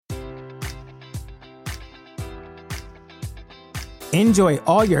Enjoy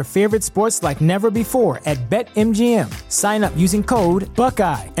all your favorite sports like never before at BetMGM. Sign up using code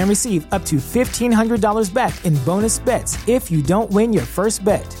Buckeye and receive up to $1,500 back in bonus bets if you don't win your first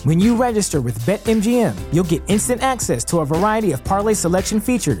bet. When you register with BetMGM, you'll get instant access to a variety of parlay selection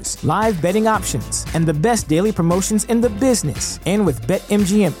features, live betting options, and the best daily promotions in the business. And with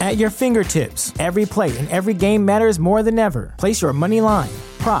BetMGM at your fingertips, every play and every game matters more than ever. Place your money line,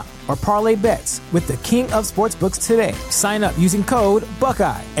 prop, or parlay bets with the king of sportsbooks today. Sign up using code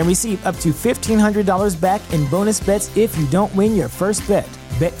Buckeye and receive up to $1,500 back in bonus bets if you don't win your first bet.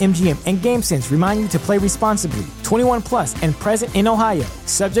 BetMGM and GameSense remind you to play responsibly. 21 plus and present in Ohio,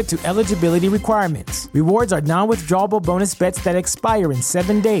 subject to eligibility requirements. Rewards are non-withdrawable bonus bets that expire in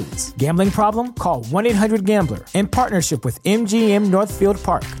 7 days. Gambling problem? Call 1-800-GAMBLER. In partnership with MGM Northfield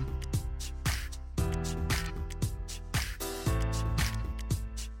Park.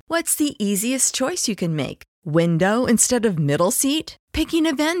 What's the easiest choice you can make? Window instead of middle seat? Picking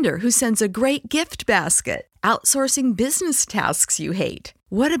a vendor who sends a great gift basket? Outsourcing business tasks you hate?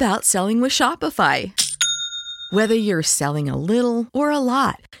 What about selling with Shopify? Whether you're selling a little or a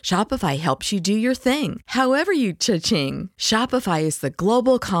lot, Shopify helps you do your thing, however you cha-ching. Shopify is the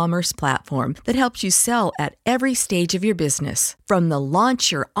global commerce platform that helps you sell at every stage of your business. From the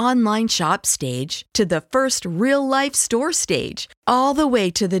launch your online shop stage to the first real-life store stage, all the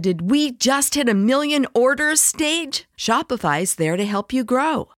way to the did we just hit 1 million orders stage. Shopify's there to help you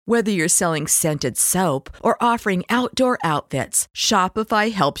grow. Whether you're selling scented soap or offering outdoor outfits,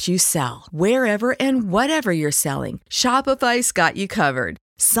 Shopify helps you sell. Wherever and whatever you're selling, Shopify's got you covered.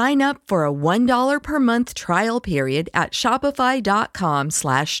 Sign up for a $1 per month trial period at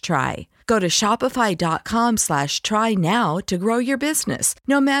shopify.com/try. Go to shopify.com/try now to grow your business,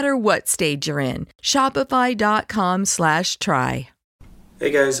 no matter what stage you're in. Shopify.com/try. Hey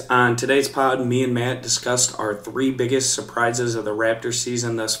guys, on today's pod, me and Matt discussed our 3 biggest surprises of the Raptors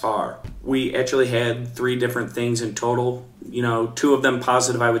season thus far. We actually had 3 different things in total. 2 of them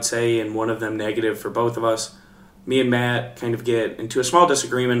positive, I would say, and 1 of them negative for both of us. Me and Matt kind of get into a small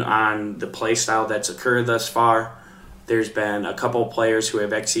disagreement on the play style that's occurred thus far. There's been a couple players who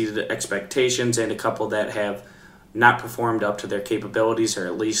have exceeded expectations and a couple that have not performed up to their capabilities, or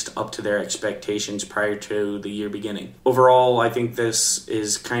at least up to their expectations prior to the year beginning. Overall, I think this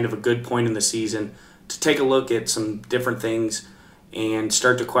is kind of a good point in the season to take a look at some different things and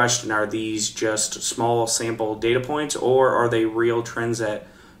start to question, are these just small sample data points, or are they real trends that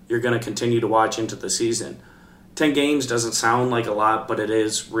you're going to continue to watch into the season? 10 games doesn't sound like a lot, but it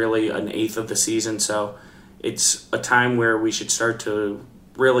is really an eighth of the season, so it's a time where we should start to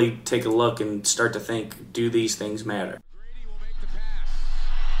really take a look and start to think, do these things matter? McGrady will make the pass.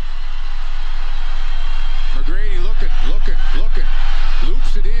 McGrady looking.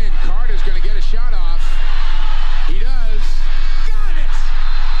 Loops it in. Carter's going to get a shot off. He does. Got it!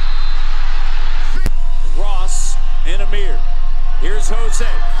 Ross and Amir. Here's Jose.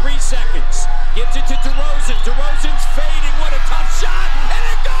 3 seconds. Gives it to DeRozan. DeRozan's fading. What a tough shot. And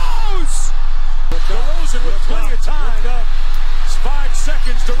it goes! DeRozan with plenty of time. 5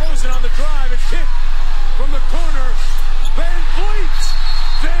 seconds. DeRozan on the drive and kick from the corner. Van Vliet.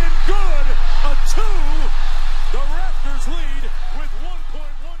 Then good. A 2. The Raptors lead with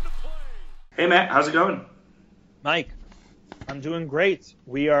 1.1 to play. Hey Matt, how's it going? Mike, I'm doing great.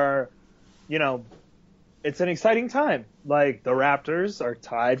 We are, it's an exciting time. Like, the Raptors are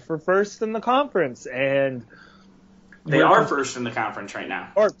tied for first in the conference, and they are first in the conference right now.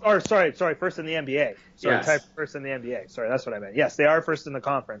 Sorry, first in the NBA. Yes. Tied for first in the NBA. Sorry, that's what I meant. Yes, they are first in the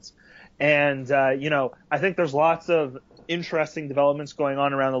conference. And, I think there's lots of interesting developments going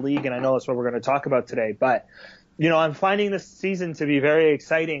on around the league, and I know that's what we're going to talk about today. But, I'm finding this season to be very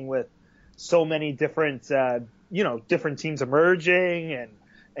exciting with so many different, different teams emerging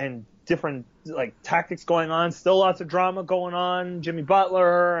and different tactics going on. Still lots of drama going on. Jimmy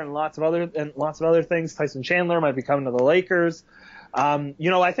Butler and lots of other things. Tyson Chandler might be coming to the Lakers. I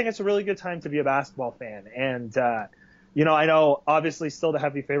think it's a really good time to be a basketball fan. And I know obviously still the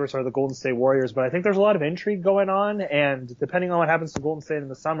heavy favorites are the Golden State Warriors, but I think there's a lot of intrigue going on. And depending on what happens to Golden State in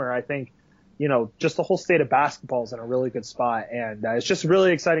the summer, I think just the whole state of basketball is in a really good spot. And it's just a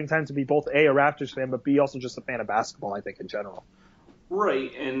really exciting time to be both a Raptors fan, but B, also just a fan of basketball, I think, in general.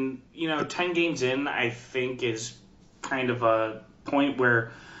 Right, and 10 games in, I think, is kind of a point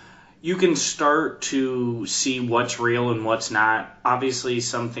where you can start to see what's real and what's not. Obviously,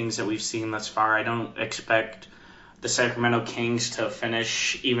 some things that we've seen thus far, I don't expect the Sacramento Kings to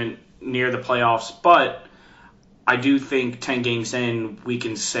finish even near the playoffs, but I do think 10 games in, we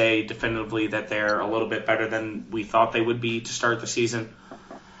can say definitively that they're a little bit better than we thought they would be to start the season.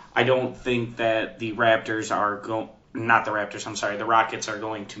 I don't think that the Raptors are not the Raptors, I'm sorry, the Rockets are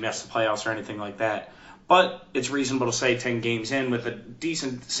going to miss the playoffs or anything like that. But it's reasonable to say 10 games in with a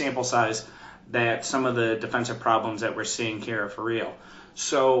decent sample size that some of the defensive problems that we're seeing here are for real.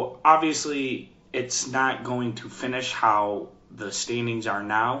 So obviously it's not going to finish how the standings are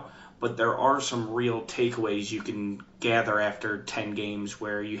now, but there are some real takeaways you can gather after 10 games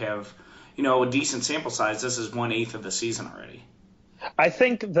where you have, a decent sample size. This is 1/8 of the season already. I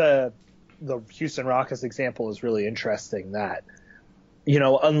think the Houston Rockets example is really interesting that,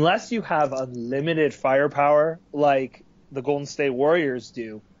 unless you have unlimited firepower like the Golden State Warriors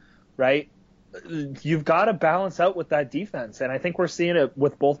do, right, you've got to balance out with that defense. And I think we're seeing it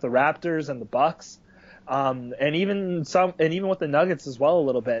with both the Raptors and the Bucks, and even with the Nuggets as well a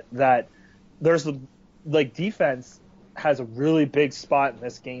little bit, that there's defense has a really big spot in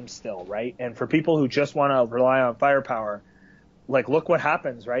this game still, right? And for people who just want to rely on firepower, look what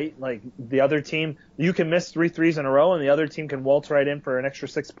happens, right? The other team, you can miss 3 threes in a row and the other team can waltz right in for an extra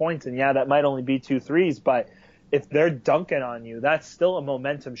 6 points. And yeah, that might only be 2 threes, but if they're dunking on you, that's still a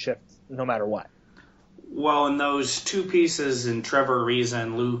momentum shift no matter what. Well, in those 2 pieces in Trevor Ariza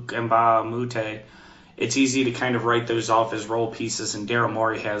and Luc Mbah a Moute, it's easy to kind of write those off as role pieces, and Daryl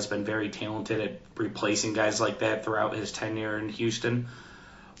Morey has been very talented at replacing guys like that throughout his tenure in Houston.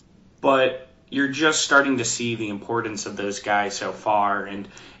 But you're just starting to see the importance of those guys so far, and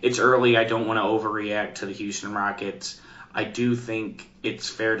it's early. I don't want to overreact to the Houston Rockets. I do think it's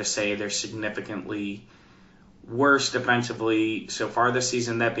fair to say they're significantly worse defensively so far this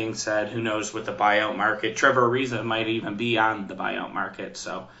season. That being said, who knows with the buyout market? Trevor Ariza might even be on the buyout market,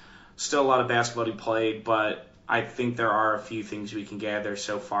 so still a lot of basketball to be played, but I think there are a few things we can gather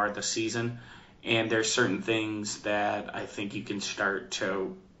so far this season, and there's certain things that I think you can start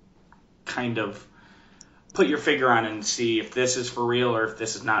to kind of put your finger on and see if this is for real or if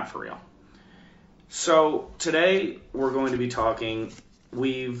this is not for real. So today we're going to be talking,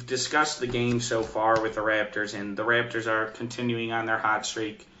 we've discussed the game so far with the Raptors, and the Raptors are continuing on their hot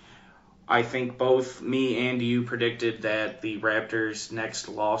streak. I think both me and you predicted that the Raptors' next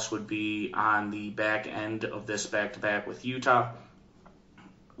loss would be on the back end of this back-to-back with Utah.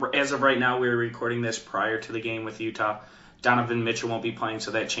 As of right now, we're recording this prior to the game with Utah. Donovan Mitchell won't be playing,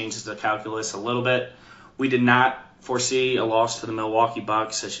 so that changes the calculus a little bit. We did not foresee a loss to the Milwaukee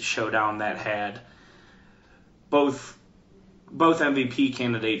Bucks, a showdown that had both MVP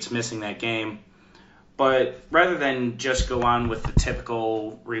candidates missing that game. But rather than just go on with the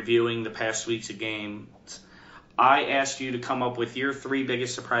typical reviewing the past weeks of games, I asked you to come up with your 3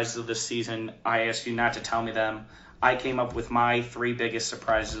 biggest surprises of this season. I asked you not to tell me them. I came up with my 3 biggest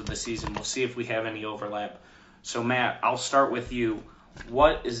surprises of the season. We'll see if we have any overlap. So, Matt, I'll start with you.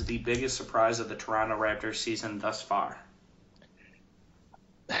 What is the biggest surprise of the Toronto Raptors season thus far?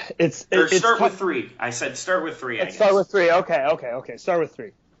 Start with 3. I said start with 3. Start with 3. Okay. Start with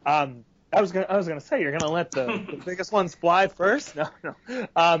 3. I was gonna say you're gonna let the biggest ones fly first.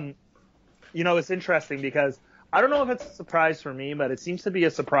 No. It's interesting because I don't know if it's a surprise for me, but it seems to be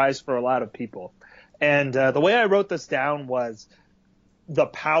a surprise for a lot of people. And the way I wrote this down was the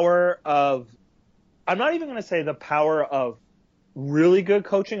power of. I'm not even gonna say the power of really good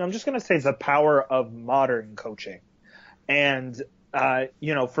coaching. I'm just gonna say the power of modern coaching. And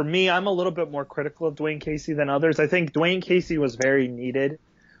for me, I'm a little bit more critical of Dwayne Casey than others. I think Dwayne Casey was very needed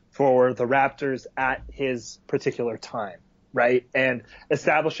for the Raptors at his particular time, right? And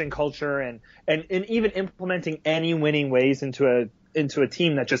establishing culture and even implementing any winning ways into a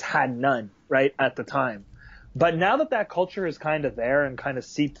team that just had none, right, at the time. But now that culture is kind of there and kind of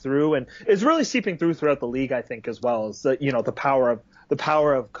seeped through and is really seeping throughout the league, I think, as well, is the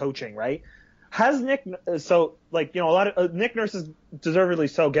power of coaching, right? Has Nick Nick Nurse is deservedly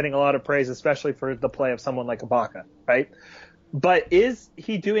so getting a lot of praise, especially for the play of someone like Ibaka, right? But is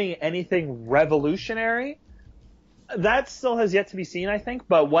he doing anything revolutionary? That still has yet to be seen, I think.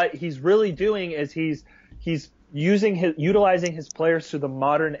 But what he's really doing is he's utilizing his players through the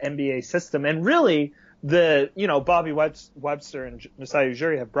modern NBA system. And really, Bobby Webster and Masai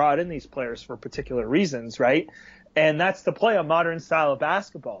Ujiri have brought in these players for particular reasons, right? And that's to play a modern style of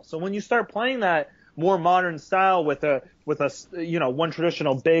basketball. So when you start playing that more modern style with a one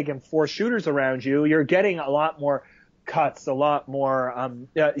traditional big and 4 shooters around you, you're getting a lot more cuts, a lot more.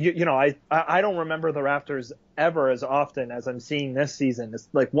 I don't remember the Raptors ever as often as I'm seeing this season. It's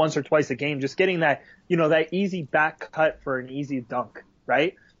like once or twice a game, just getting that easy back cut for an easy dunk,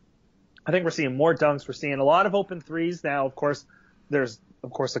 right? I think we're seeing more dunks. We're seeing a lot of open threes now. Of course,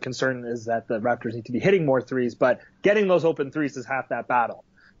 the concern is that the Raptors need to be hitting more threes, but getting those open threes is half that battle.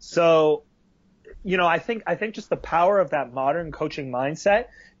 So I think just the power of that modern coaching mindset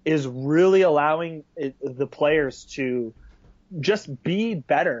is really allowing the players to just be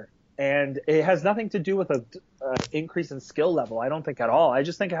better. And it has nothing to do with an increase in skill level, I don't think at all. I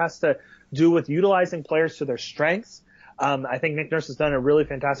just think it has to do with utilizing players to their strengths. I think Nick Nurse has done a really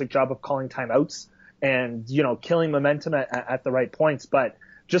fantastic job of calling timeouts and, killing momentum at the right points. But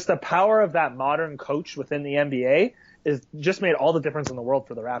just the power of that modern coach within the NBA is just made all the difference in the world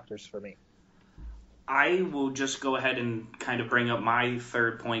for the Raptors for me. I will just go ahead and kind of bring up my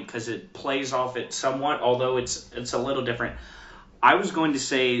third point because it plays off it somewhat, although it's a little different. I was going to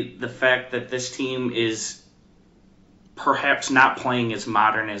say the fact that this team is perhaps not playing as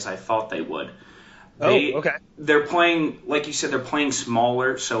modern as I thought they would. Okay. They're playing, like you said, they're playing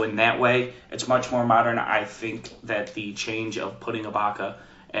smaller, so in that way, it's much more modern. I think that the change of putting Ibaka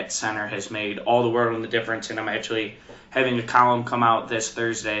at center has made all the world in the difference, and I'm actually having a column come out this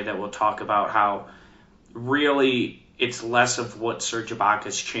Thursday that will talk about how really it's less of what Serge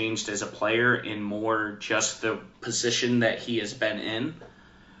Ibaka's changed as a player and more just the position that he has been in.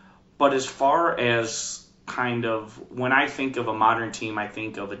 But as far as kind of when I think of a modern team, I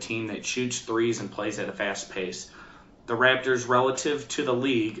think of a team that shoots threes and plays at a fast pace. The Raptors, relative to the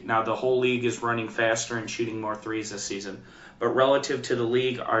league, now the whole league is running faster and shooting more threes this season, but relative to the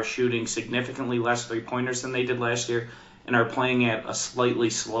league are shooting significantly less three-pointers than they did last year and are playing at a slightly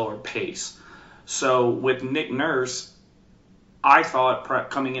slower pace. So with Nick Nurse, I thought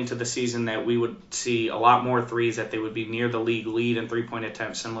coming into the season that we would see a lot more threes, that they would be near the league lead in three-point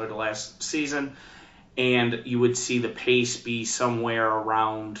attempts similar to last season, and you would see the pace be somewhere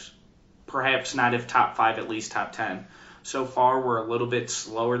around, perhaps not if top 5, at least top 10. So far, we're a little bit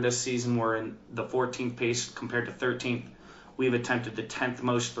slower this season. We're in the 14th pace compared to 13th. We've attempted the 10th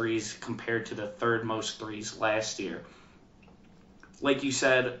most threes compared to the 3rd most threes last year. Like you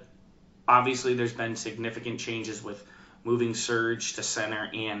said, obviously there's been significant changes with moving Serge to center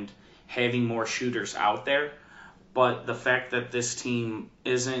and having more shooters out there. But the fact that this team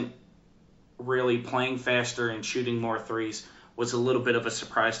isn't really playing faster and shooting more threes was a little bit of a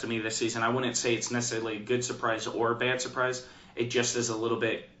surprise to me this season. I wouldn't say it's necessarily a good surprise or a bad surprise. It just is a little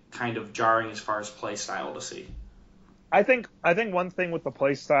bit kind of jarring as far as play style to see. I think one thing with the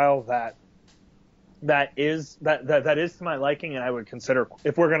play style that is to my liking, and I would consider,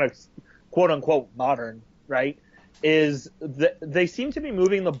 if we're going to quote unquote modern, right, is they seem to be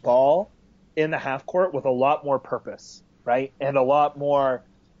moving the ball in the half court with a lot more purpose, right, and a lot more.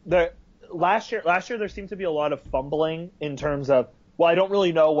 Last year there seemed to be a lot of fumbling in terms of, well, I don't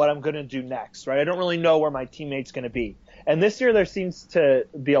really know what I'm going to do next, right? I don't really know where my teammate's going to be. And this year there seems to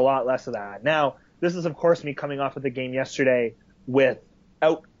be a lot less of that. Now, this is, of course, me coming off of the game yesterday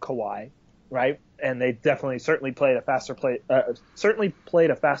without Kawhi, right? And they certainly played a faster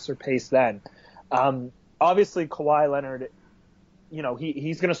pace then. Obviously, Kawhi Leonard,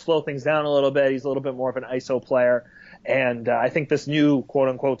 he's going to slow things down a little bit. He's a little bit more of an ISO player. And I think this new quote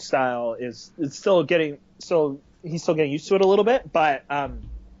unquote style is still getting used to it a little bit. But I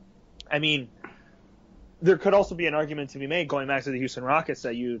mean, there could also be an argument to be made going back to the Houston Rockets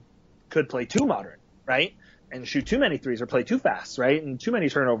that you could play too modern, right, and shoot too many threes or play too fast, right, and too many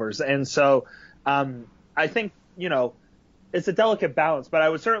turnovers. And so I think it's a delicate balance. But I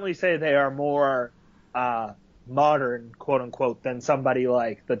would certainly say they are more modern, quote unquote, than somebody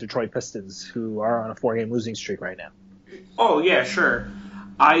like the Detroit Pistons, who are on a 4-game losing streak right now. Oh, yeah, sure.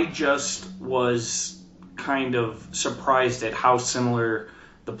 I just was kind of surprised at how similar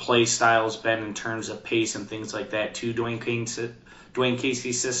the play style has been in terms of pace and things like that to Dwayne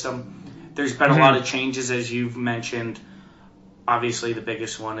Casey's system. There's been a lot of changes, as you've mentioned. Obviously, the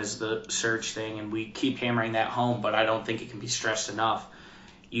biggest one is the Serge thing, and we keep hammering that home, but I don't think it can be stressed enough.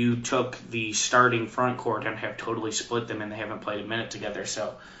 You took the starting front court and have totally split them, and they haven't played a minute together,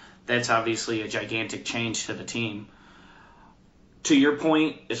 so that's obviously a gigantic change to the team. To your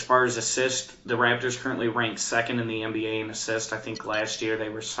point, as far as assists, the Raptors currently rank 2nd in the NBA in assists. I think last year they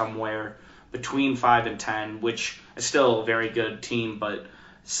were somewhere between 5 and 10, which is still a very good team, but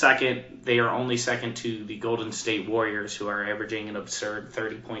they are only second to the Golden State Warriors, who are averaging an absurd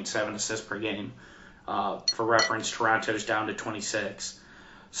 30.7 assists per game. For reference, Toronto's down to 26.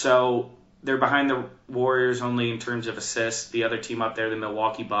 So they're behind the Warriors only in terms of assists. The other team up there, the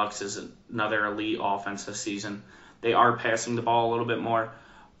Milwaukee Bucks, is another elite offense this season. They are passing the ball a little bit more,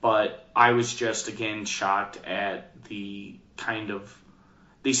 but I was just, again, shocked at the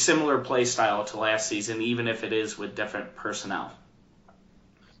similar play style to last season, even if it is with different personnel.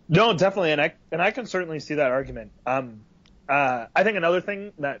 No, definitely, and I can certainly see that argument. I think another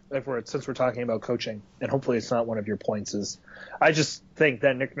thing that, since we're talking about coaching, and hopefully it's not one of your points, is I just think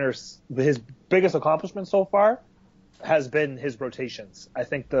that Nick Nurse, his biggest accomplishment so far has been his rotations. I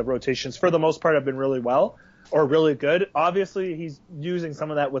think the rotations, for the most part, have been really good. Obviously, he's using some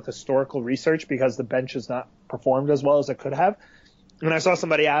of that with historical research because the bench has not performed as well as it could have. And I saw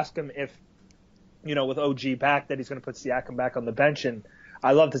somebody ask him if, with OG back, that he's going to put Siakam back on the bench, and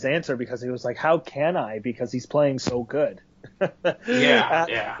I loved his answer because he was like, "How can I? Because he's playing so good."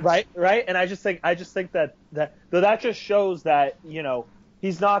 Yeah. Right. And I just think that just shows that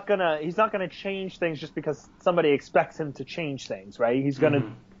he's not gonna change things just because somebody expects him to change things, right? He's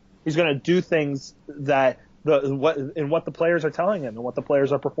gonna do things that what the players are telling him and what the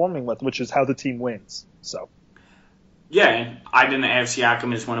players are performing with, which is how the team wins. So. Yeah, and I didn't have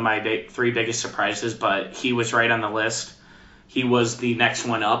Siakam as one of my three biggest surprises, but he was right on the list. He was the next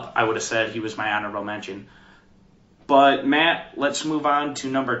one up. I would have said he was my honorable mention. But, Matt, let's move on to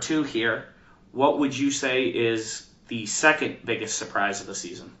number 2 here. What would you say is the second biggest surprise of the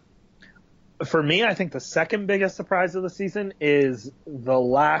season? For me, I think the second biggest surprise of the season is the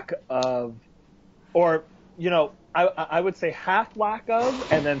lack of, I would say half lack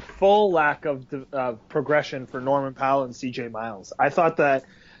of and then full lack of progression for Norman Powell and CJ Miles. I thought that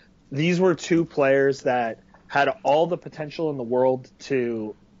these were two players that had all the potential in the world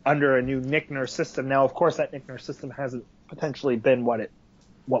to under a new Nick Nurse system. Now, of course, that Nick Nurse system hasn't potentially been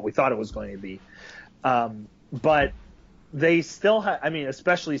what we thought it was going to be. But they still have,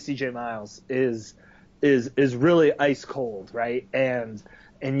 especially CJ Miles is really ice cold, right? And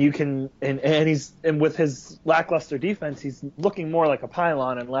you can, and he's, and with his lackluster defense, he's looking more like a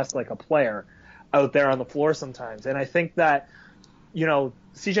pylon and less like a player out there on the floor sometimes. And I think that,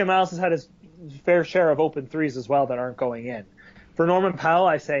 CJ Miles has had his fair share of open threes as well that aren't going in. For Norman Powell,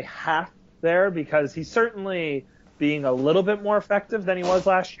 I say half there because he's certainly being a little bit more effective than he was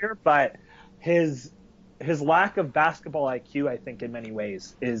last year, but his lack of basketball IQ, I think, in many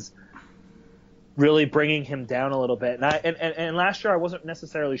ways, is really bringing him down a little bit. And last year I wasn't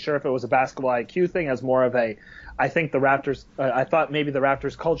necessarily sure if it was a basketball IQ thing, as more of I think the Raptors, I thought maybe the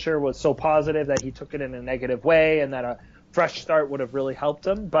Raptors culture was so positive that he took it in a negative way and that a fresh start would have really helped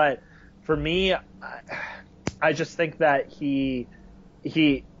him. But for me, I just think that he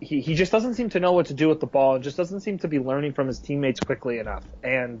just doesn't seem to know what to do with the ball and just doesn't seem to be learning from his teammates quickly enough.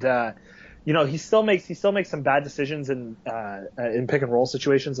 And, he still makes some bad decisions in pick and roll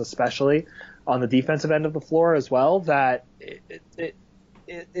situations, especially on the defensive end of the floor as well, that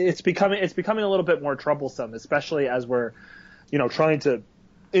it's becoming a little bit more troublesome, especially as we're, trying to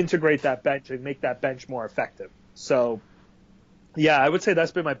integrate that bench and make that bench more effective. So, yeah, I would say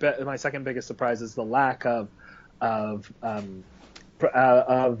that's been my second biggest surprise is the lack of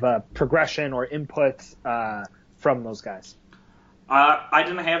progression or input from those guys. I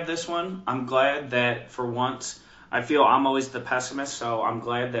didn't have this one. I'm glad that for once, I feel I'm always the pessimist, so I'm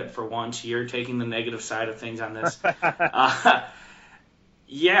glad that for once you're taking the negative side of things on this.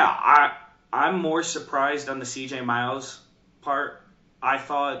 I'm more surprised on the CJ Miles part. I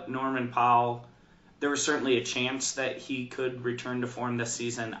thought Norman Powell, there was certainly a chance that he could return to form this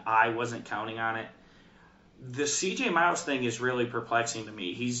season. I wasn't counting on it. The CJ Miles thing is really perplexing to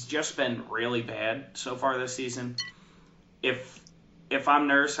me. He's just been really bad so far this season. If I'm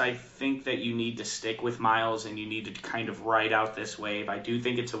Nurse, I think that you need to stick with Miles and you need to kind of ride out this wave. I do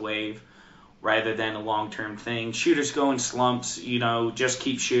think it's a wave rather than a long-term thing. Shooters go in slumps, just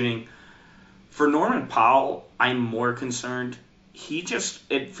keep shooting. For Norman Powell, I'm more concerned.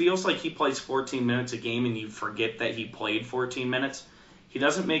 It feels like he plays 14 minutes a game and you forget that he played 14 minutes. He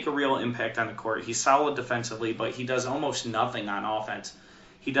doesn't make a real impact on the court. He's solid defensively, but he does almost nothing on offense.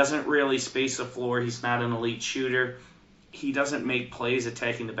 He doesn't really space the floor. He's not an elite shooter. He doesn't make plays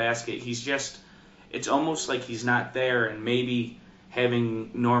attacking the basket. It's almost like he's not there, and maybe having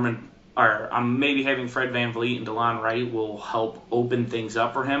Fred VanVleet and DeLon Wright will help open things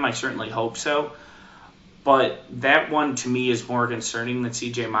up for him. I certainly hope so. But that one, to me, is more concerning than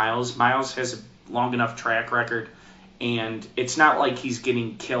CJ Miles. Miles has a long enough track record, and it's not like he's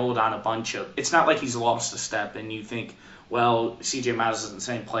getting killed on it's not like he's lost a step, and you think, well, CJ Miles isn't the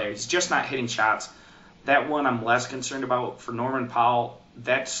same player. He's just not hitting shots. That one I'm less concerned about. For Norman Powell,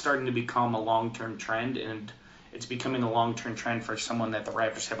 that's starting to become a long-term trend, and it's becoming a long-term trend for someone that the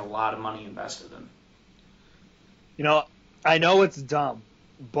Raptors have a lot of money invested in. I know it's dumb,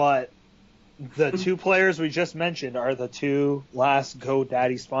 but the two players we just mentioned are the two last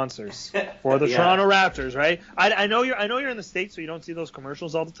GoDaddy sponsors for the Toronto Raptors, right? I know you're in the States, so you don't see those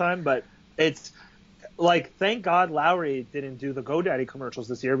commercials all the time, but it's like, thank God Lowry didn't do the GoDaddy commercials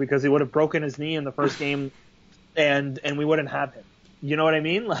this year because he would have broken his knee in the first game and we wouldn't have him. You know what I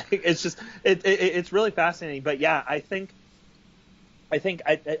mean? Like, it's just it's really fascinating. But yeah, I think I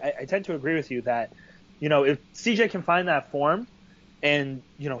tend to agree with you that, you know, if CJ can find that form and,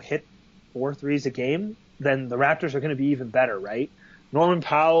 you know, hit 4 threes a game, then the Raptors are going to be even better, right? Norman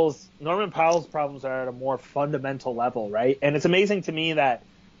Powell's problems are at a more fundamental level, right? And it's amazing to me that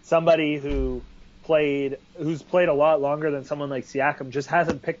somebody who's played a lot longer than someone like Siakam just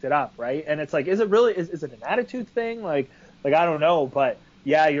hasn't picked it up, right? And it's like, is it really is it an attitude thing? Like I don't know, but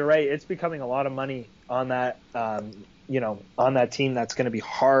yeah, you're right. It's becoming a lot of money on that, on that team. That's going to be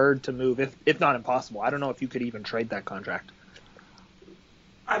hard to move, if not impossible. I don't know if you could even trade that contract.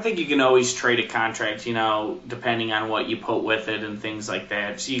 I think you can always trade a contract, you know, depending on what you put with it and things like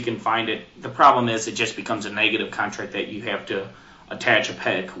that. So you can find it. The problem is it just becomes a negative contract that you have to attach a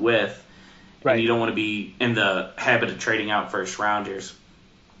pick with. Right. And you don't want to be in the habit of trading out first rounders.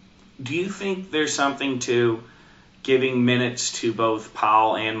 Do you think there's something to giving minutes to both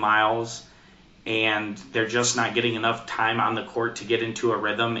Powell and Miles, and they're just not getting enough time on the court to get into a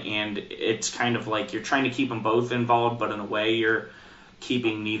rhythm, and it's kind of like you're trying to keep them both involved, but in a way you're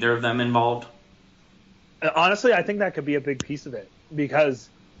keeping neither of them involved? Honestly, I think that could be a big piece of it, because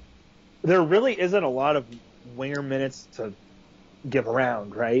there really isn't a lot of winger minutes to give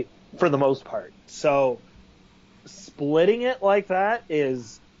around, right, for the most part. So splitting it like that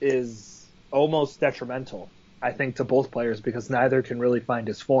is almost detrimental, I think, to both players, because neither can really find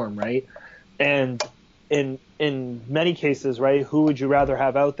his form, right? And in many cases, right, who would you rather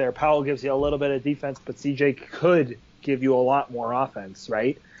have out there? Powell gives you a little bit of defense, but CJ could give you a lot more offense,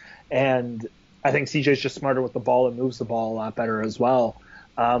 right? And I think CJ's just smarter with the ball and moves the ball a lot better as well.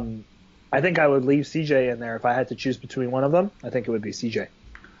 I think I would leave CJ in there if I had to choose between one of them. I think it would be CJ.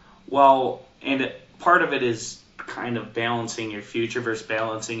 Well, and part of it is kind of balancing your future versus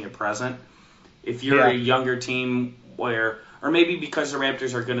balancing your present. If you're a younger team or maybe because the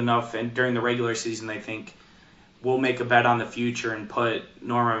Raptors are good enough and during the regular season they think we'll make a bet on the future and put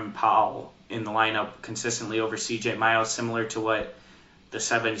Norman Powell in the lineup consistently over CJ Miles, similar to what the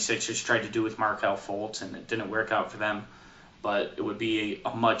 76ers tried to do with Markelle Fultz, and it didn't work out for them. But it would be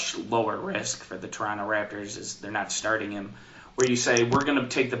a much lower risk for the Toronto Raptors as they're not starting him, where you say, we're going to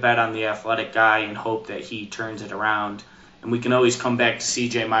take the bet on the athletic guy and hope that he turns it around, and we can always come back to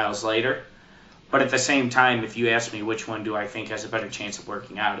CJ Miles later. But at the same time, if you ask me which one do I think has a better chance of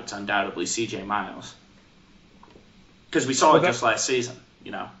working out, it's undoubtedly CJ Miles. Because we saw it just last season,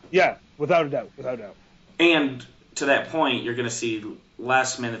 you know. Yeah, without a doubt. And to that point, you're going to see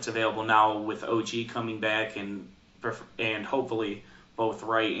less minutes available now with OG coming back and hopefully both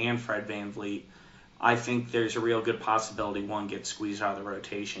Wright and Fred VanVleet. I think there's a real good possibility one gets squeezed out of the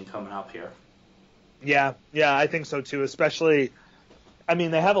rotation coming up here. Yeah, I think so too, especially, I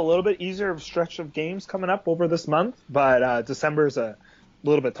mean, they have a little bit easier stretch of games coming up over this month, but December is a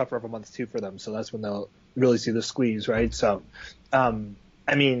little bit tougher of a month too for them, so that's when they'll really see the squeeze, right? So,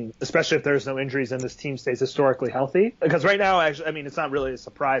 I mean, especially if there's no injuries and this team stays historically healthy. Because right now, actually, I mean, it's not really a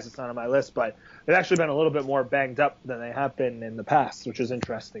surprise. It's not on my list, but they've actually been a little bit more banged up than they have been in the past, which is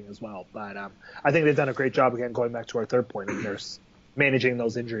interesting as well. But I think they've done a great job, again, going back to our third point, and they're managing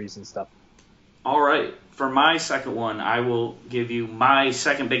those injuries and stuff. All right. For my second one, I will give you my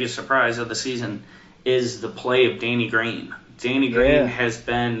second biggest surprise of the season is the play of Danny Green. Danny Green has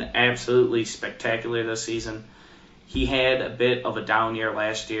been absolutely spectacular this season. He had a bit of a down year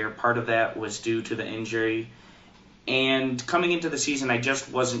last year. Part of that was due to the injury. And coming into the season, I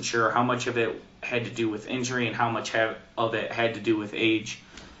just wasn't sure how much of it had to do with injury and how much of it had to do with age.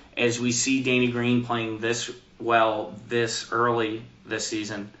 As we see Danny Green playing this well this early this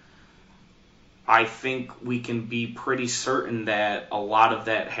season, I think we can be pretty certain that a lot of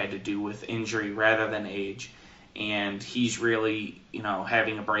that had to do with injury rather than age. And he's really,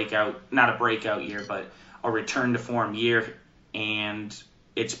 having not a breakout year, but a return to form year, and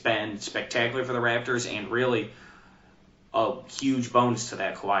it's been spectacular for the Raptors and really a huge bonus to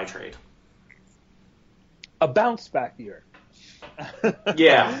that Kawhi trade. A bounce back year.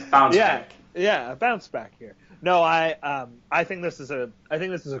 Bounce back. Yeah, a bounce back year. No, I think this is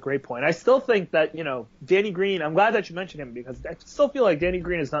a great point. I still think that, Danny Green, I'm glad that you mentioned him, because I still feel like Danny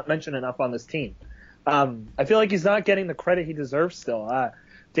Green is not mentioned enough on this team. I feel like he's not getting the credit he deserves still.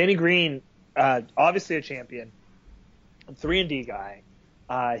 Danny Green, obviously a champion, 3-and-D guy.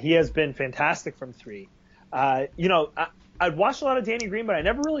 He has been fantastic from three. I'd watched a lot of Danny Green, but I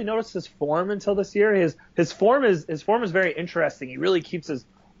never really noticed his form until this year. His form is very interesting. He really keeps his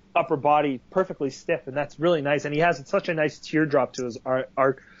upper body perfectly stiff, and that's really nice. And he has such a nice teardrop to his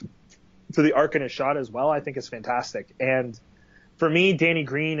arc, to the arc in his shot as well. I think is fantastic. And for me, Danny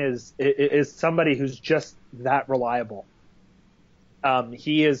Green is somebody who's just that reliable.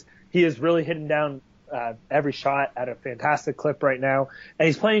 He is really hitting down every shot at a fantastic clip right now, and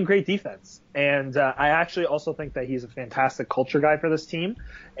he's playing great defense. And I actually also think that he's a fantastic culture guy for this team,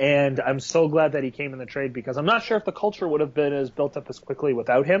 and I'm so glad that he came in the trade because I'm not sure if the culture would have been as built up as quickly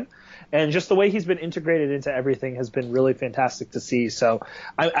without him. And just the way he's been integrated into everything has been really fantastic to see. So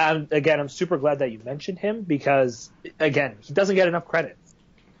I'm super glad that you mentioned him because, again, he doesn't get enough credit.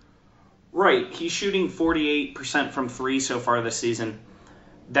 Right. He's shooting 48% from three so far this season.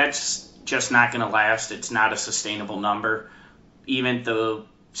 That's just not going to last. It's not a sustainable number. Even the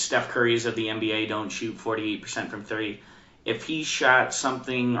Steph Currys of the NBA don't shoot 48% from three. If he shot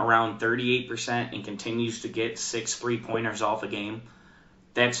something around 38% and continues to get 6 3-pointers off a game,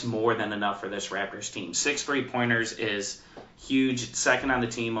 that's more than enough for this Raptors team. 6 3-pointers is huge. It's second on the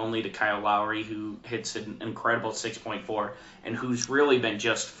team only to Kyle Lowry, who hits an incredible 6.4 and who's really been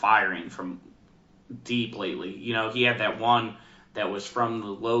just firing from deep lately. You know, he had that one that was from the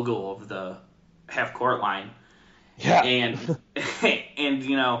logo of the half-court line. Yeah. And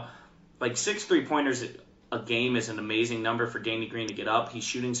you know, like 6 3-pointers a game is an amazing number for Danny Green to get up. He's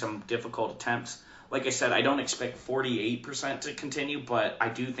shooting some difficult attempts. Like I said, I don't expect 48% to continue, but I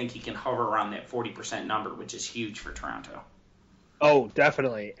do think he can hover around that 40% number, which is huge for Toronto. Oh,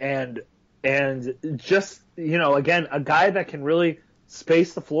 definitely. And just, you know, again, a guy that can really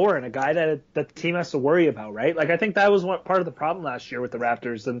space the floor and a guy that the team has to worry about, right? Like, I think that was part of the problem last year with the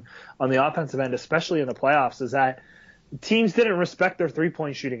Raptors and on the offensive end, especially in the playoffs, is that teams didn't respect their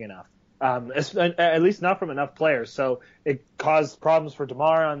three-point shooting enough, at least not from enough players. So it caused problems for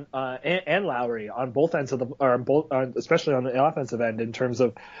DeMar and Lowry on both ends of especially on the offensive end in terms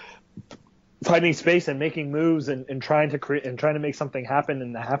of finding space and making moves and trying to make something happen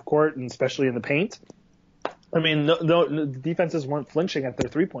in the half court and especially in the paint. I mean, the defenses weren't flinching at their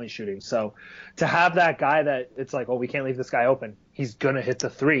three-point shooting. So to have that guy that it's like, oh, we can't leave this guy open, he's going to hit the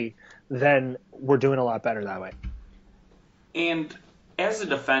three, then we're doing a lot better that way. And as a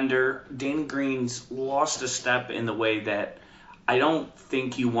defender, Danny Green's lost a step in the way that I don't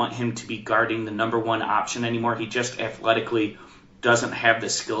think you want him to be guarding the number one option anymore. He just athletically doesn't have the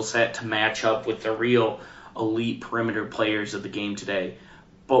skill set to match up with the real elite perimeter players of the game today.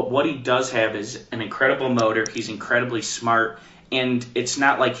 But what he does have is an incredible motor. He's incredibly smart, and it's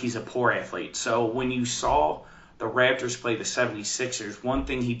not like he's a poor athlete. So when you saw the Raptors play the 76ers, one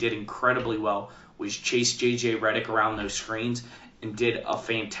thing he did incredibly well was chase J.J. Redick around those screens and did a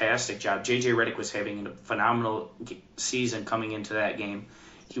fantastic job. J.J. Redick was having a phenomenal season coming into that game.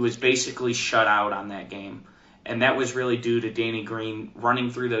 He was basically shut out on that game, and that was really due to Danny Green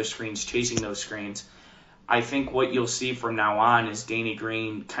running through those screens, chasing those screens. I think what you'll see from now on is Danny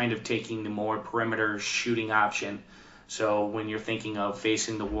Green kind of taking the more perimeter shooting option. So when you're thinking of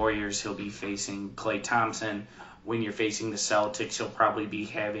facing the Warriors, he'll be facing Klay Thompson. When you're facing the Celtics, he'll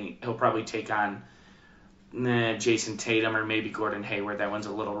probably take on Jason Tatum or maybe Gordon Hayward. That one's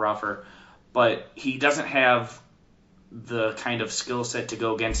a little rougher. But he doesn't have the kind of skill set to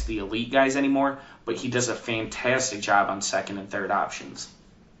go against the elite guys anymore, but he does a fantastic job on second and third options.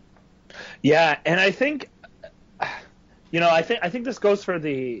 Yeah, and I think, I think this goes for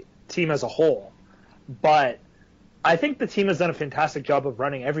the team as a whole, but I think the team has done a fantastic job of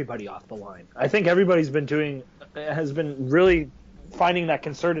running everybody off the line. I think everybody's has been really finding that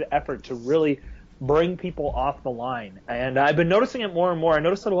concerted effort to really bring people off the line. And I've been noticing it more and more. I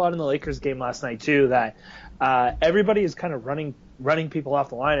noticed it a lot in the Lakers game last night too, that everybody is kind of running people off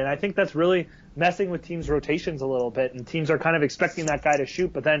the line. And I think that's really messing with teams' rotations a little bit. And teams are kind of expecting that guy to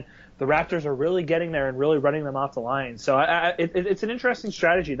shoot, but then the Raptors are really getting there and really running them off the line. So it's an interesting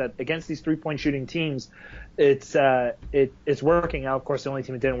strategy that against these three-point shooting teams, it's working out. Of course, the only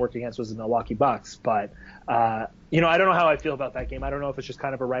team it didn't work against was the Milwaukee Bucks. But, I don't know how I feel about that game. I don't know if it's just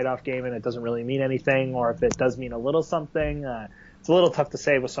kind of a write-off game and it doesn't really mean anything, or if it does mean a little something. It's a little tough to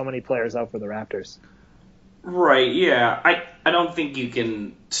say with so many players out for the Raptors. Right, yeah. I don't think you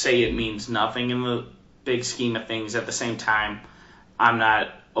can say it means nothing in the big scheme of things. At the same time, I'm not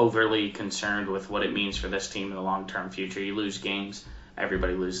overly concerned with what it means for this team in the long-term future. You lose games.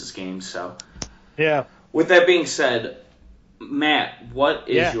 Everybody loses games. So, yeah. With that being said, Matt, what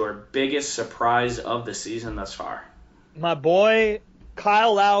is your biggest surprise of the season thus far? My boy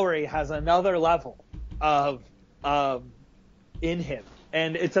Kyle Lowry has another level of in him.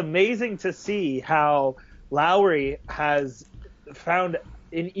 And it's amazing to see how Lowry has found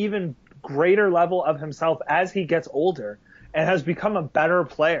an even greater level of himself as he gets older and has become a better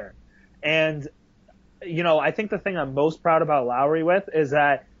player. And, I think the thing I'm most proud about Lowry with is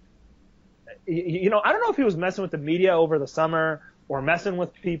that, I don't know if he was messing with the media over the summer or messing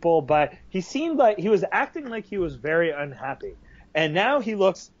with people, but he seemed like he was acting like he was very unhappy. And now he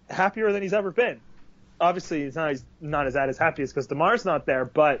looks happier than he's ever been. Obviously, he's not as happy as because DeMar's not there,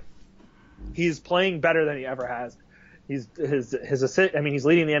 but he's playing better than he ever has. He's his assist. I mean, he's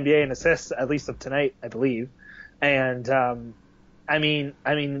leading the NBA in assists, at least of tonight, I believe. And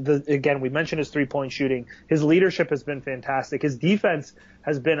again, we mentioned his 3-point shooting. His leadership has been fantastic. His defense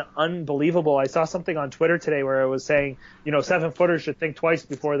has been unbelievable. I saw something on Twitter today where it was saying, 7-footers should think twice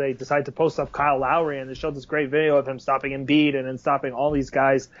before they decide to post up Kyle Lowry, and they showed this great video of him stopping Embiid and then stopping all these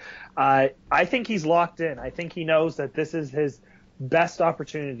guys. I think he's locked in. I think he knows that this is his best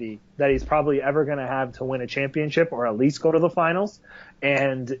opportunity that he's probably ever going to have to win a championship or at least go to the finals.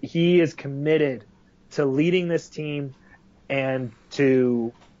 And he is committed to leading this team and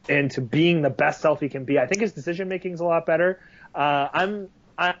to being the best self he can be. I think his decision making is a lot better. I'm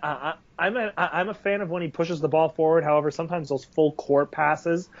a fan of when he pushes the ball forward. However, sometimes those full court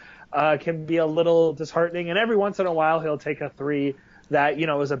passes can be a little disheartening. And every once in a while, he'll take a three that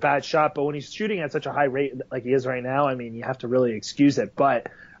is a bad shot. But when he's shooting at such a high rate like he is right now, I mean, you have to really excuse it. But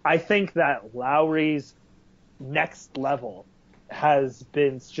I think that Lowry's next level has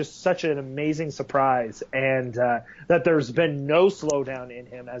been just such an amazing surprise, and that there's been no slowdown in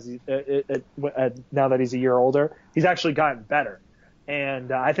him as now that he's a year older. He's actually gotten better,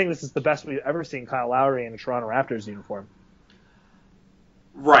 and I think this is the best we've ever seen Kyle Lowry in a Toronto Raptors uniform.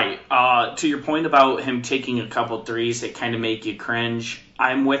 Right. To your point about him taking a couple threes that kind of make you cringe,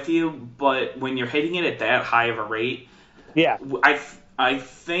 I'm with you, but when you're hitting it at that high of a rate, yeah, I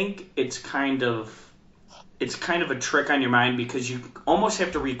think it's kind of a trick on your mind because you almost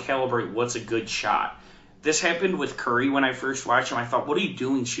have to recalibrate what's a good shot. This happened with Curry when I first watched him. I thought, what are you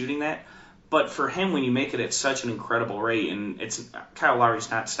doing shooting that? But for him, when you make it at such an incredible rate, and Kyle Lowry's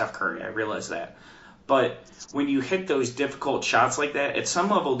not Steph Curry, I realize that. But when you hit those difficult shots like that, at some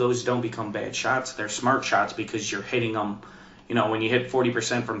level, those don't become bad shots. They're smart shots because you're hitting them. When you hit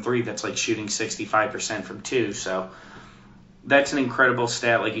 40% from 3, that's like shooting 65% from 2. So that's an incredible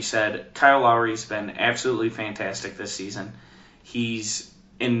stat, like you said. Kyle Lowry's been absolutely fantastic this season. He's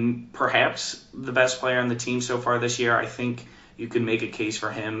perhaps the best player on the team so far this year. I think you could make a case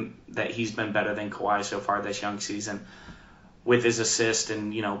for him that he's been better than Kawhi so far this young season with his assist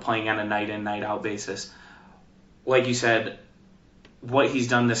and, playing on a night-in, night-out basis. Like you said, what he's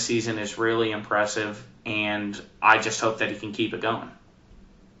done this season is really impressive, and I just hope that he can keep it going.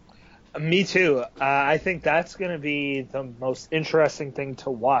 Me too. I think that's going to be the most interesting thing to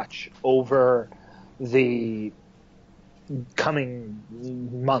watch over the coming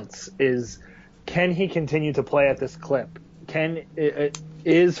months is, can he continue to play at this clip?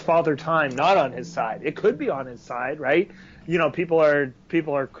 Is Father Time not on his side? It could be on his side, right? People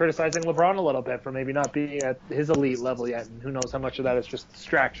are criticizing LeBron a little bit for maybe not being at his elite level yet, and who knows how much of that is just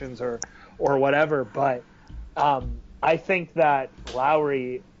distractions or whatever. But I think that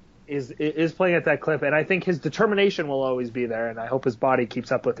Lowry is playing at that clip, and I think his determination will always be there, and I hope his body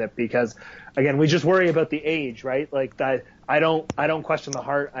keeps up with it because, again, we just worry about the age, right? Like that, I don't question the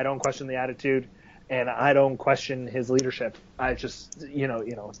heart, I don't question the attitude, and I don't question his leadership. I just,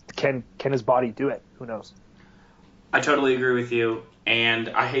 can his body do it? Who knows? I totally agree with you, and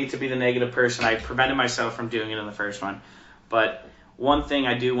I hate to be the negative person. I prevented myself from doing it in the first one, but one thing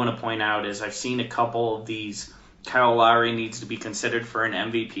I do want to point out is I've seen a couple of these Kyle Lowry needs to be considered for an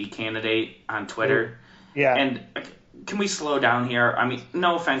MVP candidate on Twitter. Yeah. And can we slow down here? I mean,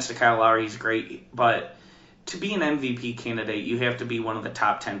 no offense to Kyle Lowry, he's great, but to be an MVP candidate, you have to be one of the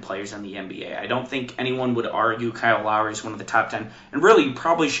top 10 players in the NBA. I don't think anyone would argue Kyle Lowry is one of the top 10, and really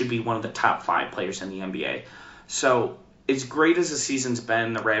probably should be one of the top 5 players in the NBA. So as great as the season's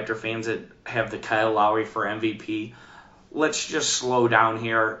been, the Raptor fans that have the Kyle Lowry for MVP, let's just slow down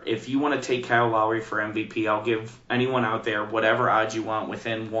here. If you want to take Kyle Lowry for MVP, I'll give anyone out there whatever odds you want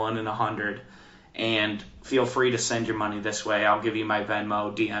within 1 in 100, and feel free to send your money this way. I'll give you my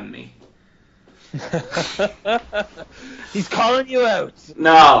Venmo, DM me. He's calling you out.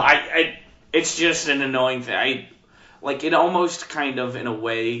 No, it's just an annoying thing. It almost kind of, in a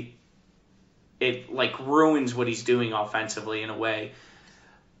way, it ruins what he's doing offensively in a way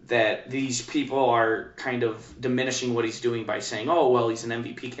that these people are kind of diminishing what he's doing by saying, oh, well, he's an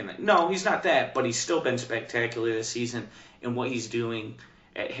MVP candidate. No, he's not that, but he's still been spectacular this season, and what he's doing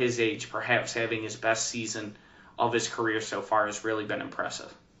at his age, perhaps having his best season of his career so far, has really been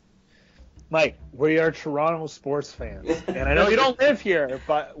impressive. Mike, we are Toronto sports fans, and I know you don't live here,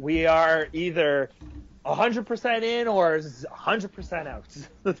 but we are either 100% in or 100% out.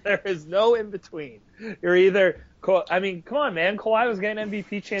 There is no in between. You're either, I mean, come on, man. Kawhi was getting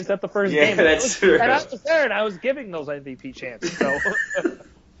MVP chance at the first game. Yeah, that's true. And I was there, and I was giving those MVP chances. So.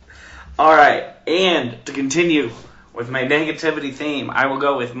 All right, and to continue with my negativity theme, I will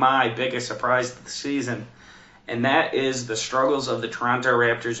go with my biggest surprise of the season, and that is the struggles of the Toronto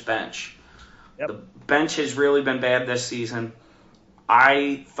Raptors bench. Yep. The bench has really been bad this season.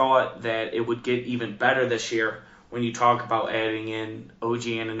 I thought that it would get even better this year when you talk about adding in OG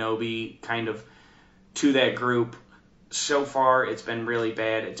Anunoby kind of to that group. So far, it's been really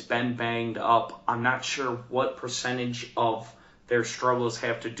bad. It's been banged up. I'm not sure what percentage of their struggles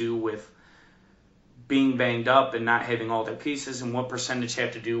have to do with being banged up and not having all their pieces, and what percentage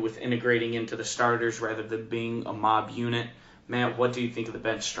have to do with integrating into the starters rather than being a mob unit. Matt, what do you think of the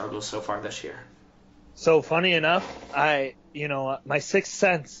bench struggles so far this year? So funny enough, my sixth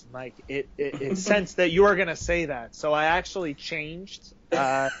sense, Mike, it sensed that you were going to say that. So I actually changed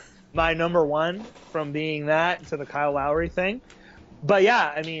my number one from being that to the Kyle Lowry thing. But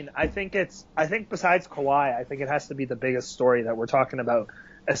yeah, I mean, I think besides Kawhi, I think it has to be the biggest story that we're talking about,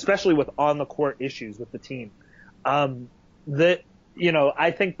 especially with on the court issues with the team. I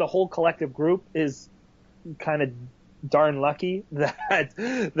think the whole collective group is kind of darn lucky that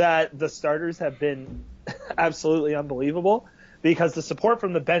the starters have been absolutely unbelievable, because the support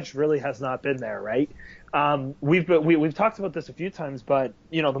from the bench really has not been there, right? We've talked about this a few times, but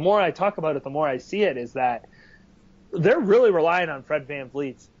the more I talk about it, the more I see it, is that they're really relying on Fred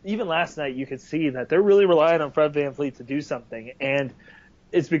VanVleet. Even last night, you could see that they're really relying on Fred VanVleet to do something, and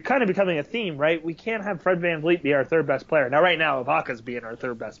it's kind of becoming a theme, right? We can't have Fred VanVleet be our third best player. Now, right now, Ibaka's being our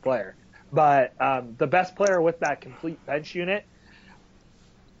third best player. But the best player with that complete bench unit,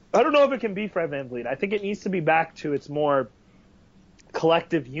 I don't know if it can be Fred VanVleet. I think it needs to be back to its more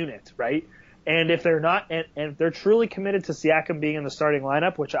collective unit, right? And if they're not, and if they're truly committed to Siakam being in the starting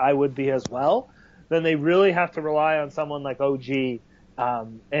lineup, which I would be as well, then they really have to rely on someone like OG.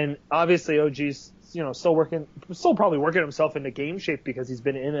 And obviously OG's still probably working himself into game shape because he's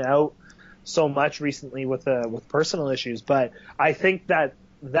been in and out so much recently with personal issues. But I think that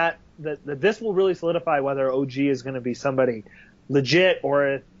this will really solidify whether OG is going to be somebody legit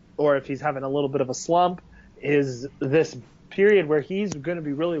or if he's having a little bit of a slump. Is this period where he's going to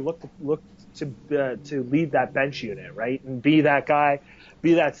be really looked to lead that bench unit, right, and be that guy,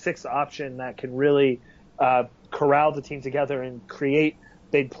 be that sixth option that can really corral the team together and create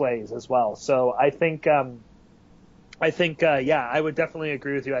big plays as well. So I think I would definitely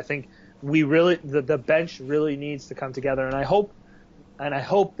agree with you. I think the bench really needs to come together, and I hope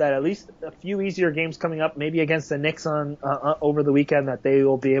that at least a few easier games coming up, maybe against the Knicks on over the weekend, that they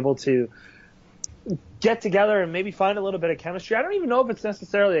will be able to get together and maybe find a little bit of chemistry. I don't even know if it's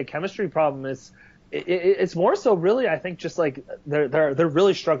necessarily a chemistry problem. It's more so really, I think, just like they're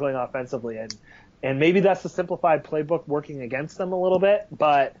really struggling offensively, and maybe that's the simplified playbook working against them a little bit.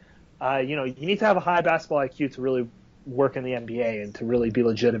 But you need to have a high basketball IQ to really work in the NBA and to really be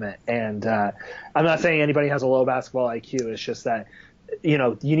legitimate. And I'm not saying anybody has a low basketball IQ. It's just that you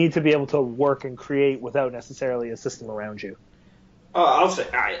need to be able to work and create without necessarily a system around you. I'll say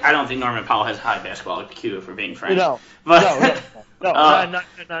I don't think Norman Powell has high basketball IQ, if we're being frank. No, but,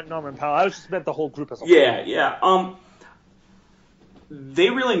 not Norman Powell. I was just meant the whole group as a whole. Yeah. They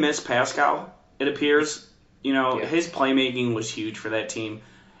really miss Pascal, it appears. His playmaking was huge for that team.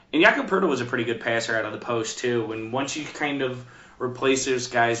 And Jakob Poeltl was a pretty good passer out of the post, too. And once you kind of replace those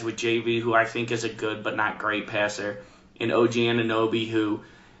guys with JV, who I think is a good but not great passer, and OG Anunoby, who,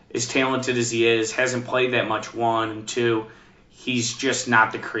 as talented as he is, hasn't played that much, one, and two, he's just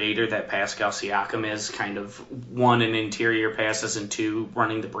not the creator that Pascal Siakam is, kind of, one, in interior passes, and two,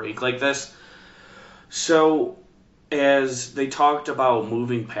 running the break like this. So, as they talked about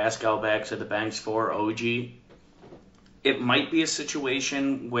moving Pascal back to the bench for OG, it might be a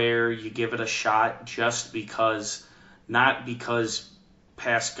situation where you give it a shot just because, not because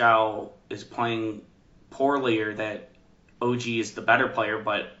Pascal is playing poorly or that OG is the better player,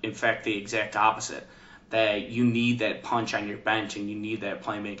 but in fact the exact opposite. That you need that punch on your bench and you need that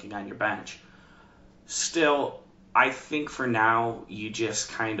playmaking on your bench. Still, I think for now you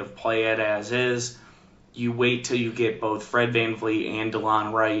just kind of play it as is. You wait till you get both Fred VanVleet and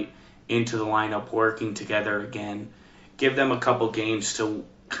DeLon Wright into the lineup working together again. Give them a couple games to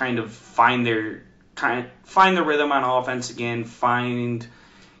kind of find the rhythm on offense again,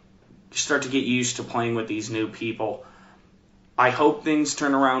 start to get used to playing with these new people. I hope things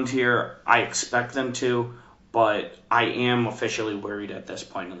turn around here. I expect them to, but I am officially worried at this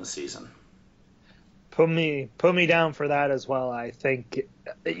point in the season. Put me down for that as well. I think,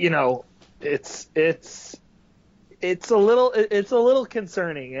 it's a little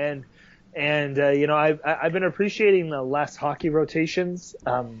concerning, and I've been appreciating the less hockey rotations.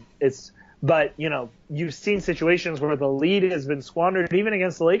 But you've seen situations where the lead has been squandered, even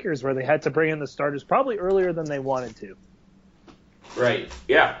against the Lakers, where they had to bring in the starters probably earlier than they wanted to. Right.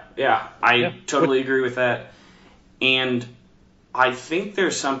 Yeah. I totally agree with that. And I think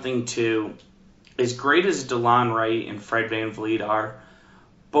there's something to, as great as DeLon Wright and Fred VanVleet are,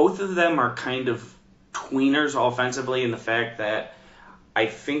 both of them are kind of tweeners offensively in the fact that I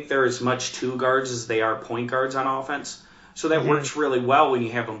think they're as much two guards as they are point guards on offense. So that works really well when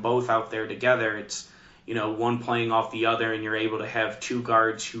you have them both out there together. It's, one playing off the other, and you're able to have two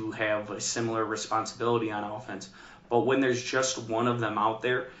guards who have a similar responsibility on offense. But when there's just one of them out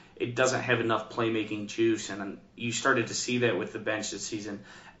there, it doesn't have enough playmaking juice. And you started to see that with the bench this season,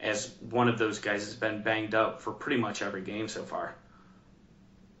 as one of those guys has been banged up for pretty much every game so far.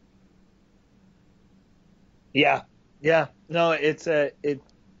 Yeah. No,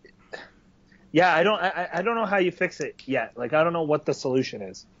 Yeah, I don't know how you fix it yet. Like, I don't know what the solution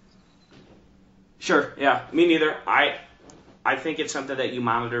is. Sure, yeah, me neither. I think it's something that you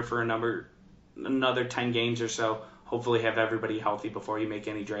monitor for another 10 games or so. Hopefully have everybody healthy before you make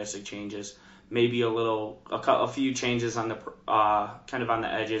any drastic changes. Maybe a few changes on the kind of on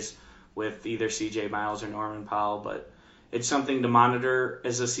the edges with either CJ Miles or Norman Powell, but it's something to monitor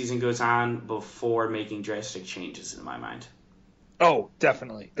as the season goes on before making drastic changes in my mind. Oh,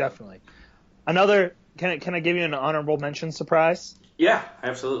 definitely. Another, can I give you an honorable mention surprise? Yeah,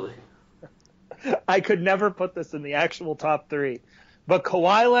 absolutely. I could never put this in the actual top 3, but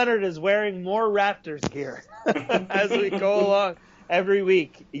Kawhi Leonard is wearing more Raptors gear as we go along every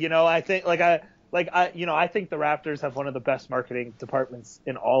week. I think I think the Raptors have one of the best marketing departments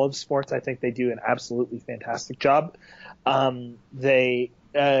in all of sports. I think they do an absolutely fantastic job. But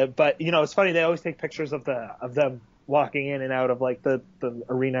it's funny, they always take pictures of them walking in and out of like the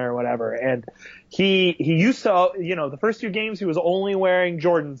arena or whatever. And he used to, the first 2 games he was only wearing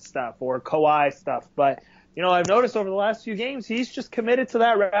Jordan stuff or Kawhi stuff. But, I've noticed over the last few games, he's just committed to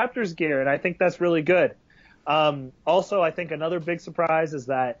that Raptors gear. And I think that's really good. Also, I think another big surprise is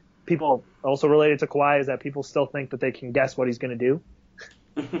that people also related to Kawhi is that people still think that they can guess what he's going to do.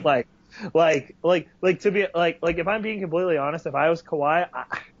 like to be like, if I'm being completely honest, if I was Kawhi,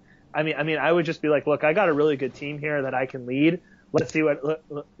 I mean, I would just be like, look, I got a really good team here that I can lead. Let's see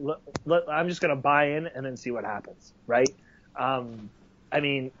I'm just going to buy in and then see what happens. Right. I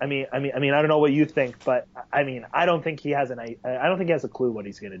don't know what you think, but I don't think he has a clue what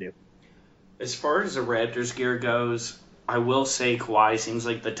he's going to do. As far as the Raptors gear goes, I will say Kawhi seems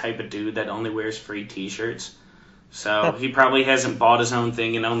like the type of dude that only wears free t-shirts. So he probably hasn't bought his own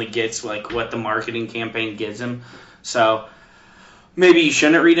thing and only gets like what the marketing campaign gives him. So maybe you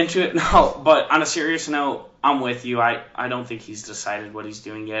shouldn't read into it. No, but on a serious note, I'm with you. I don't think he's decided what he's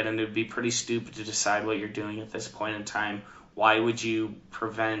doing yet, and it would be pretty stupid to decide what you're doing at this point in time. Why would you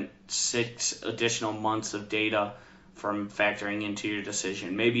prevent 6 additional months of data from factoring into your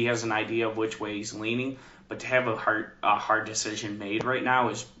decision? Maybe he has an idea of which way he's leaning, but to have a hard decision made right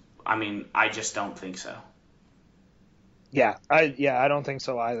now I just don't think so. Yeah, I don't think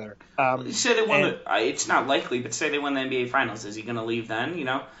so either. Say they won it's not likely, but say they win the NBA Finals, is he going to leave then?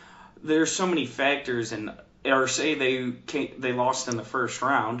 There's so many factors, or say they lost in the first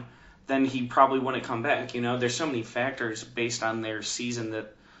round, then he probably wouldn't come back. There's so many factors based on their season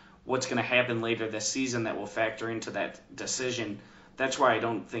that what's going to happen later this season that will factor into that decision. That's why I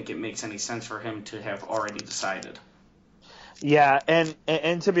don't think it makes any sense for him to have already decided. Yeah,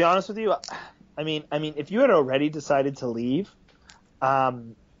 and to be honest with you, I mean, if you had already decided to leave,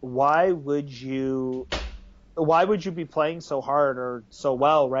 why would you be playing so hard or so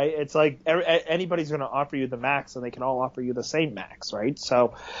well, right? It's like anybody's going to offer you the max, and they can all offer you the same max, right?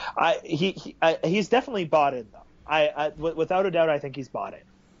 So, he's definitely bought in, though. Without a doubt, I think he's bought in.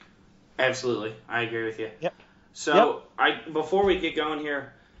 Absolutely, I agree with you. Yep. So, before we get going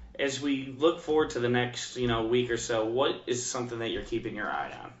here, as we look forward to the next week or so, what is something that you're keeping your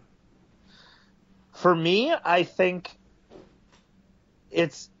eye on? For me, I think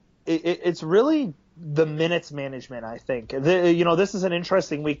it's really the minutes management. I think this is an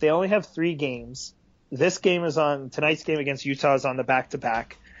interesting week. They only have 3 games. Tonight's game against Utah is on the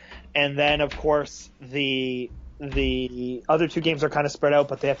back-to-back, and then of course the other 2 games are kind of spread out,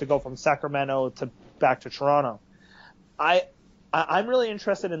 but they have to go from Sacramento back to Toronto. I'm really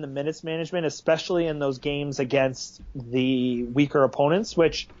interested in the minutes management, especially in those games against the weaker opponents,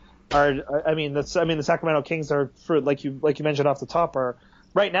 which are, the Sacramento Kings are, for like you mentioned off the top, are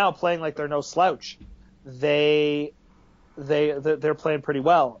right now playing like they're no slouch. They're playing pretty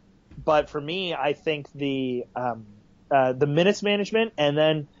well. But for me, I think the minutes management, and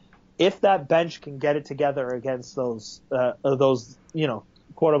then if that bench can get it together against those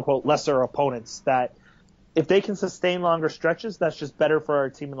quote unquote lesser opponents, that if they can sustain longer stretches, that's just better for our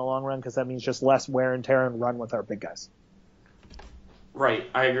team in the long run, because that means just less wear and tear and run with our big guys. Right,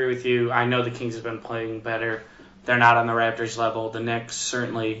 I agree with you. I know the Kings have been playing better. They're not on the Raptors level. The Knicks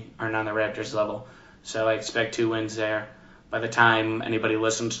certainly aren't on the Raptors level. So I expect 2 wins there. By the time anybody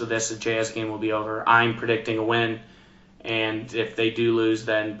listens to this, the Jazz game will be over. I'm predicting a win. And if they do lose,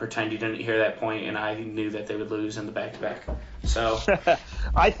 then pretend you didn't hear that point, and I knew that they would lose in the back-to-back. So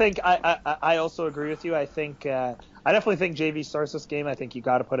I think I also agree with you. I think I definitely think JV starts this game. I think you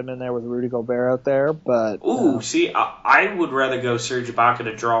got to put him in there with Rudy Gobert out there. But see, I would rather go Serge Ibaka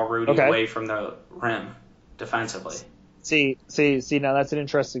to draw Rudy away from the rim defensively. See. Now that's an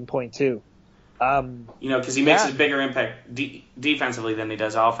interesting point too. Because he makes a bigger impact defensively than he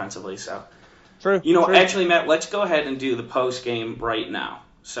does offensively. So. True. Actually, Matt, let's go ahead and do the post game right now.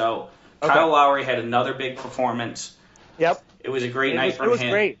 So, Kyle Lowry had another big performance. Yep. It was a great night from him. It was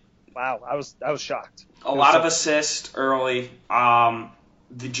great. Wow, I was shocked. A lot of assists early.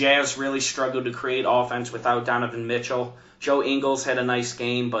 The Jazz really struggled to create offense without Donovan Mitchell. Joe Ingles had a nice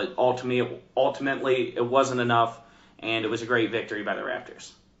game, but ultimately it wasn't enough, and it was a great victory by the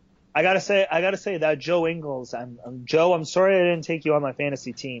Raptors. I gotta say that Joe Ingles. Joe, I'm sorry I didn't take you on my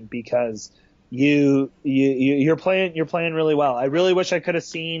fantasy team, because you're playing really well. I really wish I could have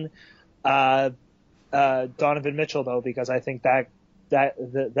seen Donovan Mitchell though, because I think that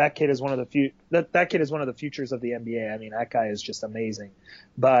kid is one of the futures of the NBA. I mean, that guy is just amazing.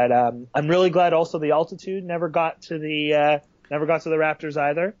 But I'm really glad also the altitude never got to the Raptors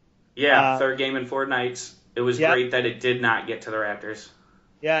either. Yeah, third game in 4 nights. It was great that it did not get to the Raptors.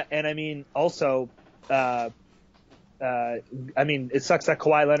 Yeah, and I mean also, it sucks that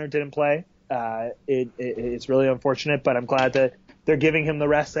Kawhi Leonard didn't play. It's really unfortunate, but I'm glad that they're giving him the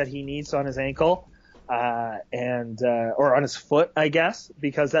rest that he needs on his ankle, or on his foot, I guess,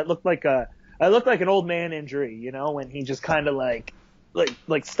 because that looked like an old man injury, when he just kind of like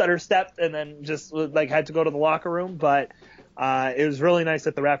stutter stepped and then just had to go to the locker room. But it was really nice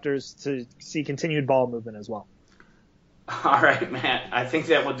that the Raptors to see continued ball movement as well. All right, Matt. I think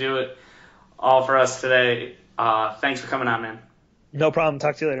that will do it all for us today. Thanks for coming on, man. No problem.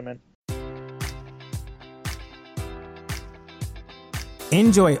 Talk to you later, man.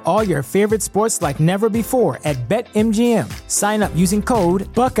 Enjoy all your favorite sports like never before at BetMGM. Sign up using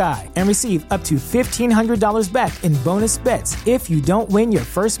code Buckeye and receive up to $1,500 back in bonus bets if you don't win your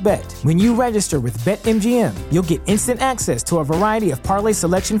first bet. When you register with BetMGM, you'll get instant access to a variety of parlay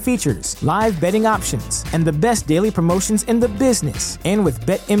selection features, live betting options, and the best daily promotions in the business. And with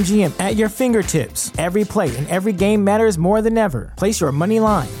BetMGM at your fingertips, every play and every game matters more than ever. Place your money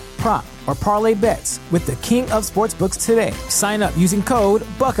line, prop, or parlay bets with the king of sportsbooks today. Sign up using code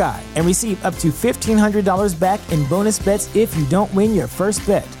Buckeye and receive up to $1,500 back in bonus bets if you don't win your first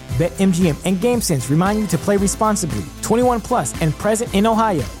bet. BetMGM and GameSense remind you to play responsibly. 21 plus and present in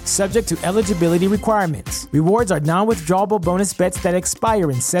Ohio, subject to eligibility requirements. Rewards are non-withdrawable bonus bets that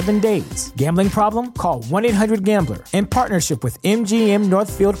expire in 7 days. Gambling problem? Call 1-800-GAMBLER. In partnership with MGM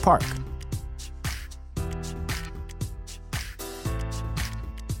Northfield Park.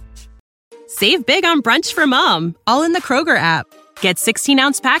 Save big on brunch for mom, all in the Kroger app. Get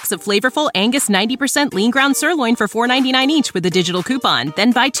 16-ounce packs of flavorful Angus 90% lean ground sirloin for $4.99 each with a digital coupon.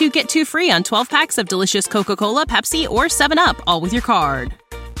 Then buy 2, get 2 free on 12 packs of delicious Coca-Cola, Pepsi, or 7-Up, all with your card.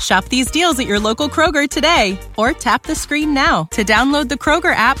 Shop these deals at your local Kroger today, or tap the screen now to download the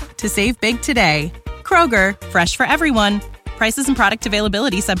Kroger app to save big today. Kroger, fresh for everyone. Prices and product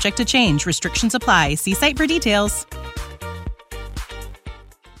availability subject to change. Restrictions apply. See site for details.